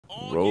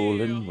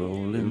Rolling,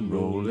 rolling,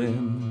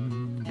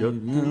 rolling,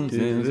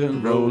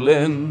 rolling,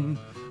 rolling.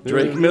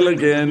 Drake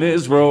Milligan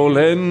is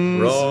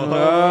rolling. Right.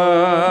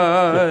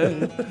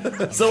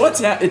 So what's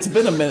happened? It's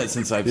been a minute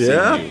since I've seen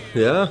you.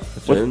 Yeah.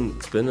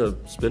 It's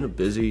been a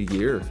busy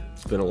year.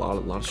 It's been a lot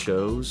of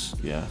shows.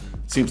 Yeah.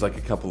 Seems like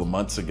a couple of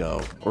months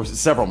ago, or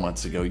several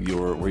months ago,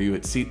 were you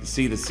at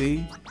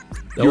C2C?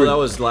 No, that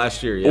was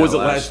last year. Yeah. Or was it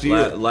last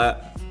year?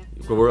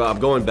 I'm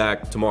going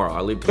back tomorrow.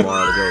 I leave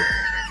tomorrow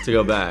to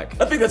go back.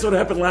 I think that's what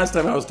happened last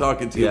time I was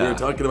talking to you. Yeah. We were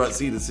talking about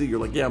C2C. You're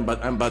like, yeah, I'm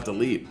about to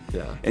leave.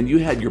 Yeah. And you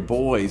had your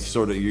boys,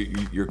 sort of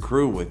your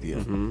crew with you.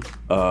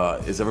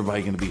 Mm-hmm. Is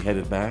everybody going to be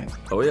headed back?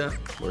 Oh yeah,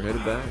 we're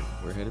headed back.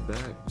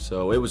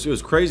 So it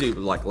was crazy.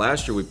 Like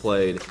last year we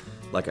played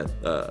like a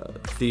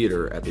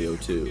theater at the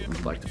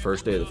O2, like the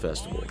first day of the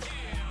festival,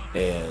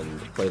 and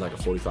played like a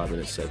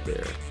 45-minute set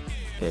there.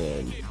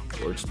 And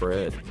word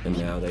spread, and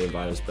now they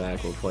invite us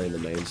back. We're playing the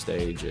main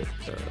stage at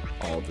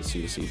all of the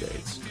C2C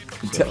dates.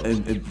 So.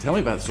 And tell me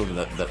about sort of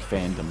that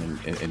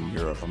fandom in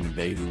Europe. I mean,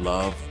 they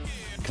love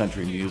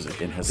country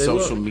music, and has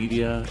social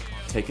media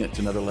taken it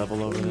to another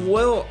level over there?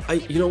 Well,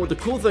 you know what the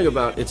cool thing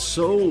about it's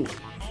so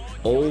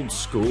old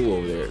school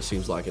over there. It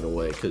seems like in a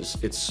way because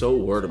it's so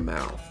word of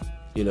mouth.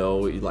 You know,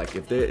 like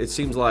it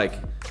seems like,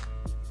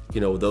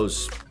 you know,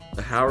 those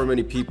however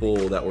many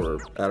people that were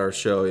at our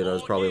show. You know, it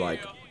was probably like,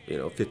 you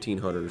know,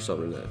 1,500 or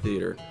something in that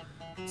theater.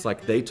 It's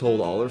like they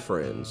told all their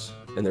friends,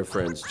 and their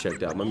friends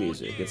checked out my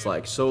music. It's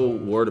like so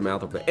word of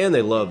mouth, and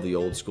they love the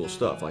old school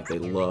stuff. Like they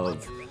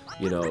love,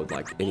 you know,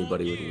 like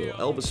anybody with a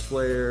little Elvis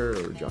flair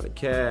or Johnny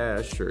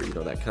Cash or, you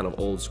know, that kind of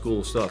old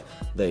school stuff.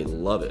 They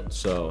love it.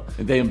 So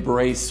and they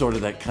embrace sort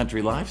of that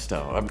country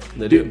lifestyle.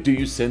 They do. Do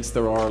you sense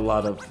there are a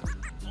lot of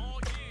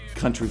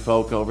country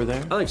folk over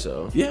there? I think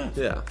so. Yeah,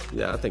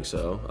 I think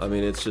so. I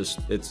mean, it's just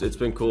it's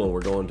been cool, and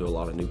we're going to a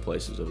lot of new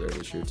places over there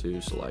this year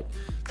too. So like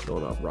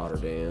going off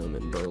Rotterdam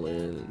and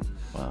Berlin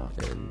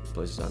and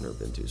places I've never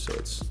been to. So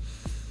it's.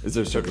 Is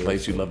there a certain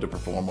place you'd love to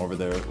perform over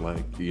there,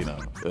 like, you know,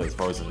 as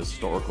far as a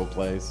historical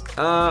place?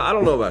 I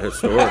don't know about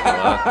historical.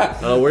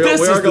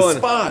 This is the the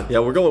spot. Yeah,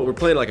 we're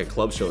playing like a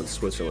club show in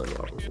Switzerland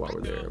while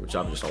we're there, which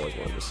I've just always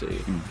wanted to see.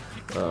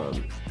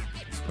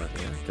 But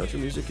yeah,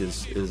 country music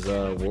is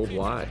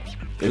worldwide.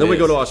 And then we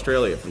go to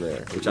Australia from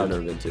there, which I've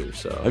never been to.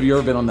 So have you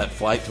ever been on that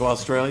flight to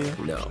Australia?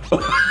 No.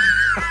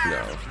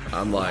 No.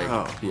 I'm like,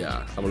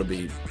 yeah, I'm gonna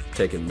be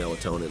taking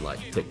melatonin like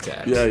Tic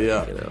Tacs. Yeah.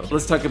 You know?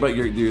 Let's talk about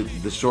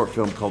the short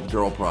film called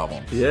Girl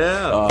Problem.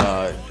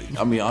 Yeah.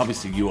 I mean,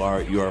 obviously you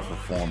are a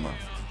performer.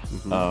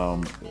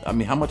 I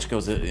mean, how much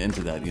goes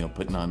into that? You know,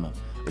 putting on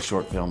a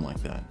short film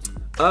like that.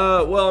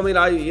 Well, I mean,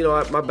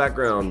 my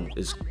background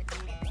is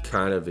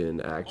kind of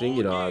in acting.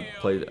 You know, I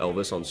played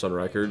Elvis on Sun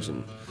Records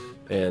and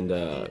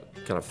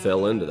kind of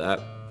fell into that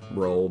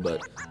role.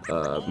 But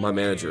my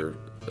manager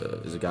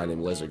is a guy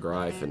named Leslie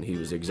Greif, and he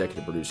was the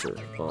executive producer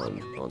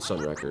on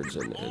Sun Records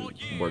and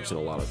works in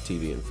a lot of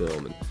TV and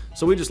film. And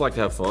so we just like to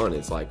have fun.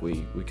 It's like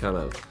we kind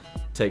of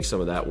take some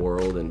of that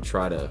world and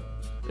try to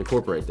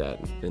incorporate that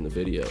in the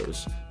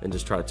videos and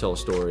just try to tell a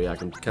story. I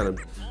can kind of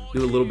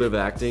do a little bit of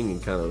acting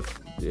and kind of,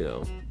 you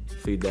know,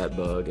 feed that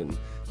bug and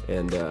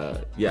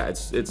yeah,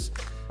 it's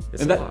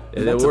a lot.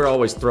 And we're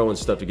always throwing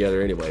stuff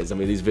together anyways. I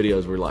mean, these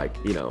videos were like,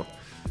 you know,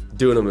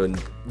 doing them in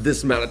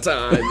this amount of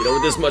time, you know,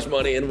 with this much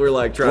money, and we're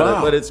like trying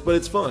to, but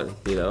it's fun,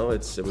 you know.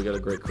 We got a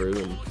great crew,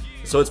 and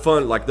so it's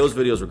fun. Like those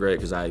videos were great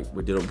because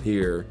we did them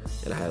here,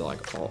 and I had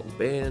like all the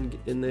band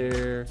in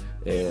there,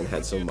 and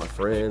had some of my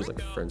friends,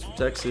 like friends from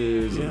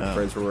Texas, and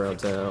friends from around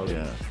town.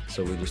 Yeah.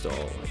 So we just all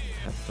like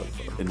had a ton of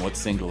fun. And what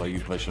single are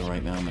you pushing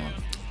right now, man?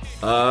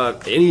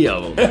 Any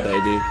of them,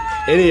 baby.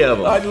 Any of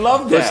them. I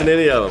love that. Listen,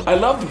 any of them. I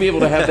love to be able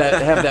to have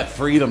that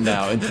freedom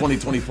now in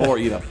 2024.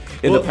 You know,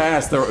 in the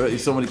past, there were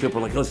so many people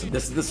were like, "Listen,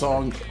 this is the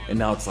song," and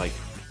now it's like,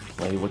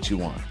 "Play what you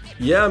want."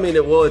 Yeah, I mean,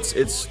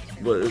 it's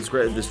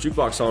great. This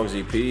Jukebox Songs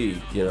EP,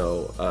 you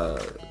know,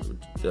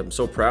 I'm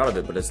so proud of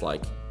it. But it's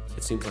like,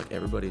 it seems like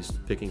everybody's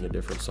picking a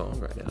different song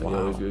right now. Wow. You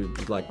know, you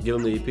like give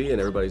them the EP,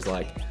 and everybody's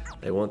like,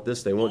 they want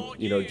this, they want,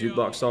 you know,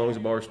 Jukebox Songs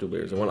and Barstool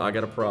Beers. They want I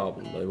Got a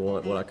Problem. They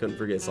want What I Couldn't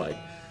Forget. It's like.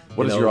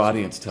 What does your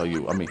audience tell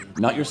you? I mean,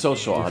 not your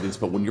social audience,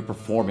 but when you're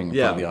performing in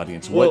front of the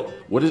audience,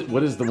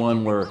 what is the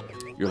one where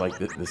you're like,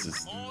 this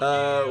is?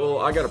 Well,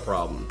 I Got a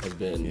Problem has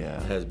been.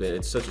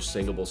 It's such a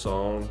singable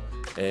song,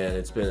 and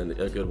it's been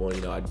a good one.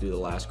 You know, I do the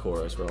last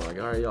chorus where I'm like,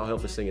 all right, y'all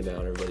help us sing it down.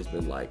 Everybody's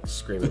been like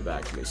screaming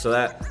back to me. So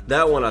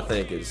that one I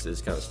think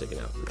is kind of sticking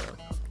out for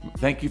now.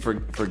 Thank you for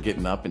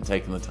getting up and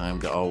taking the time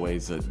to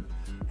always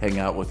hang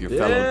out with your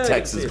fellow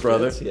Texas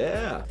brother.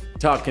 Yeah.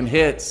 Talking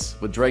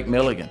hits with Drake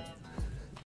Milligan.